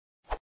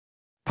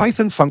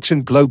Python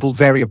function global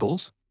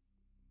variables.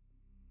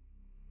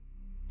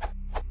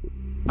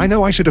 I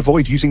know I should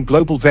avoid using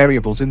global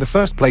variables in the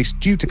first place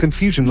due to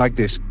confusion like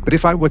this, but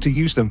if I were to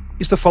use them,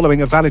 is the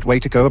following a valid way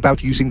to go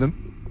about using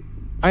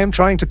them? I am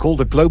trying to call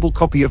the global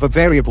copy of a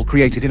variable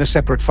created in a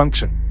separate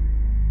function.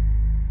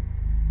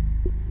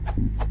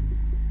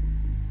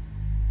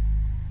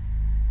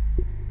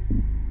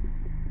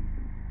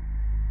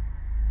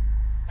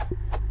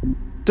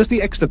 Does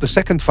the x that the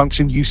second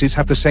function uses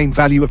have the same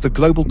value of the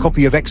global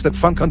copy of x that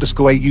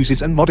func_a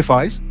uses and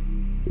modifies?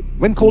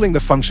 When calling the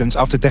functions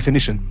after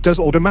definition, does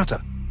order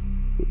matter?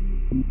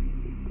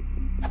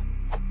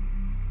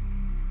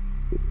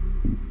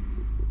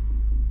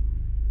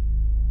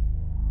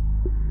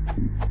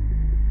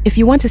 If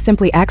you want to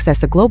simply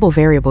access a global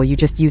variable, you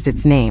just use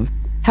its name.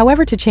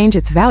 However, to change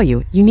its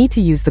value, you need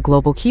to use the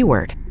global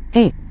keyword,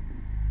 a.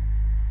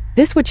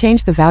 This would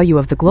change the value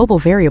of the global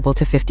variable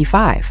to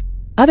 55.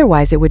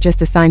 Otherwise, it would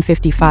just assign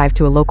 55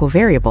 to a local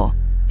variable.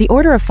 The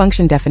order of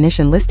function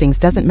definition listings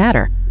doesn't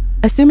matter,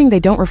 assuming they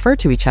don't refer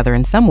to each other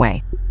in some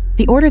way.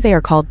 The order they are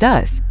called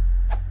does.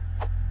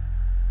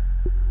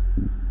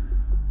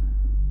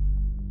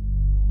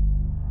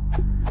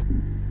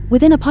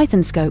 Within a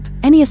Python scope,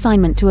 any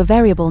assignment to a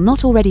variable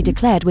not already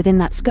declared within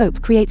that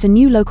scope creates a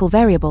new local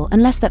variable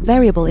unless that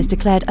variable is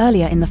declared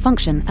earlier in the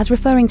function as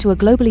referring to a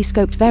globally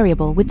scoped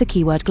variable with the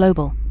keyword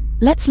global.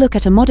 Let's look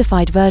at a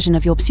modified version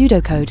of your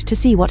pseudocode to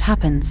see what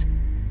happens.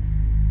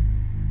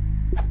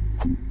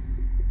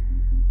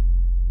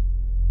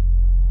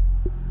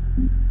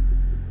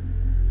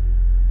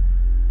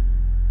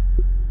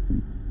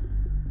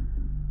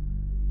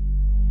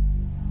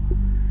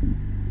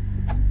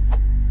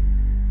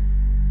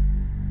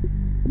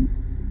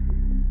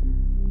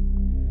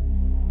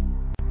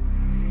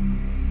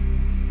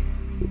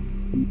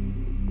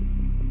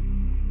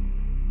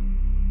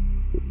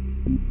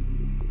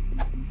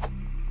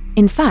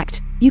 In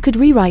fact, you could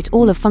rewrite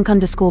all of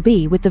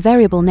func_b with the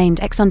variable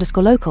named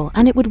x_local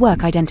and it would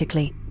work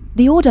identically.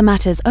 The order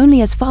matters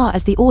only as far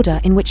as the order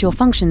in which your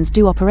functions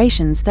do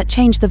operations that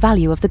change the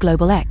value of the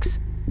global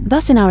x.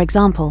 Thus in our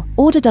example,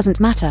 order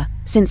doesn't matter,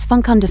 since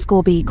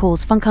func_b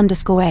calls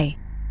func_a.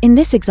 In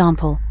this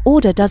example,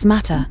 order does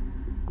matter.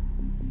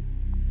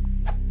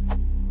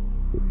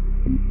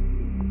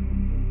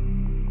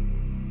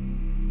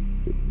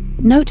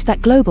 Note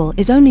that global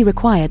is only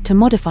required to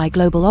modify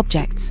global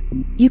objects.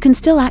 You can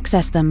still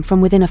access them from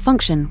within a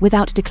function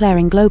without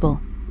declaring global.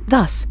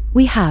 Thus,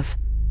 we have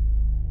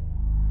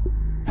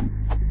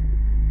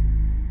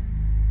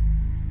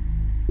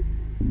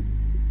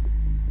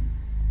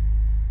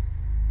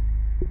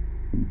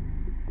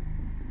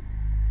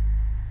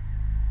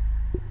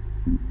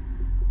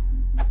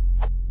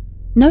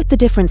Note the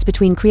difference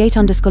between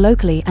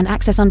create_locally and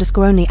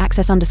access_only.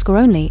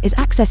 Access_only is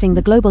accessing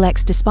the global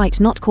x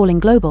despite not calling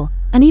global,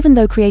 and even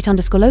though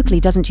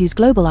create_locally doesn't use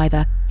global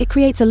either, it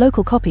creates a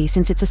local copy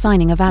since it's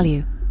assigning a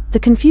value. The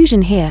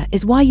confusion here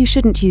is why you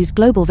shouldn't use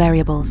global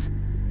variables.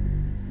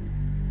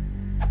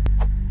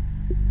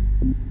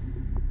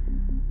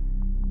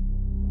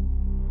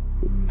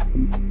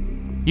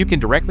 You can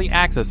directly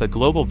access a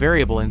global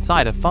variable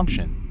inside a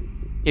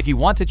function. If you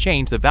want to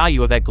change the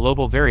value of that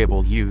global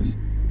variable, use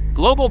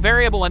global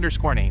variable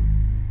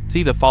 _name.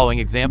 See the following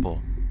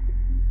example.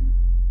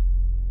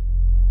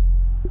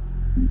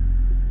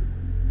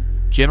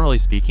 Generally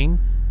speaking,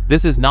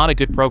 this is not a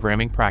good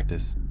programming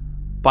practice.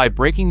 By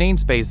breaking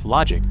namespace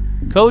logic,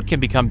 code can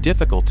become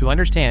difficult to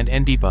understand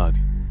and debug.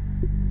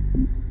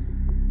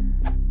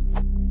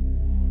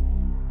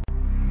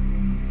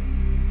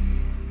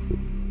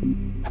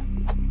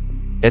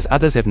 As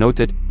others have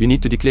noted, you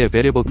need to declare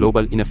variable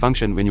global in a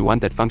function when you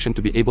want that function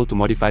to be able to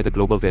modify the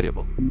global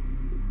variable.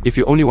 If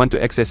you only want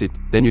to access it,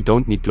 then you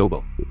don't need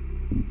global.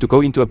 To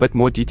go into a bit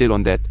more detail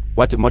on that,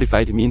 what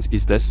modified means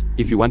is this: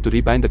 if you want to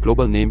rebind the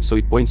global name so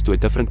it points to a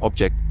different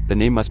object, the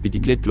name must be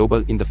declared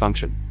global in the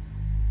function.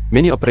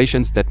 Many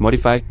operations that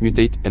modify,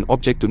 mutate an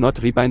object do not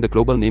rebind the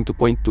global name to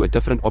point to a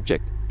different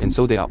object, and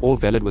so they are all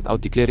valid without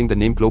declaring the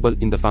name global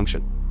in the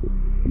function.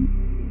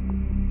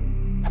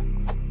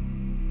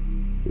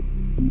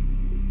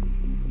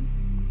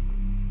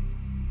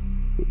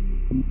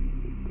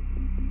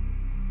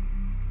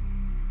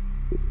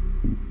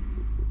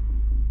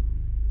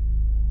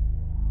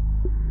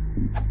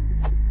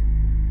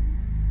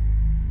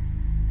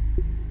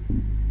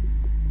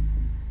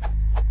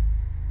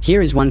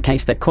 Here is one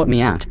case that caught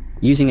me out,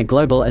 using a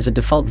global as a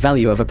default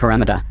value of a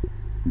parameter.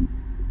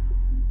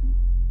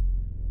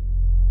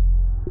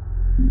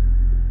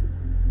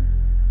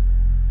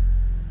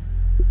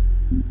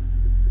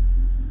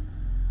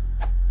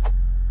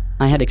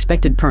 I had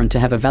expected parent to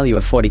have a value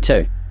of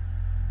 42.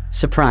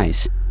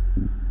 Surprise!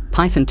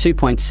 Python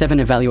 2.7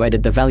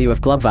 evaluated the value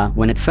of globvar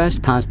when it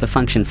first passed the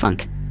function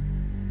func.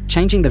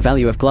 Changing the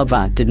value of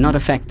globvar did not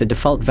affect the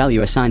default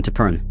value assigned to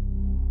parent.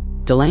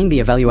 Delaying the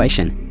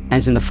evaluation,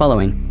 as in the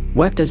following,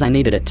 worked as I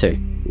needed it to.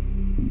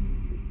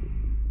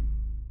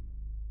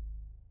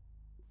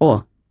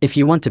 Or, if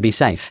you want to be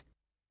safe,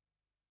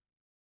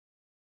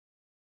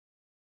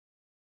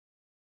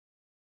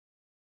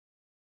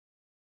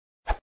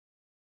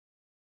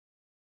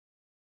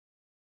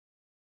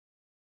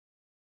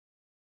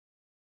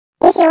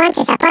 you want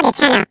to support the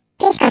channel,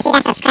 please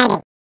consider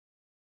subscribing.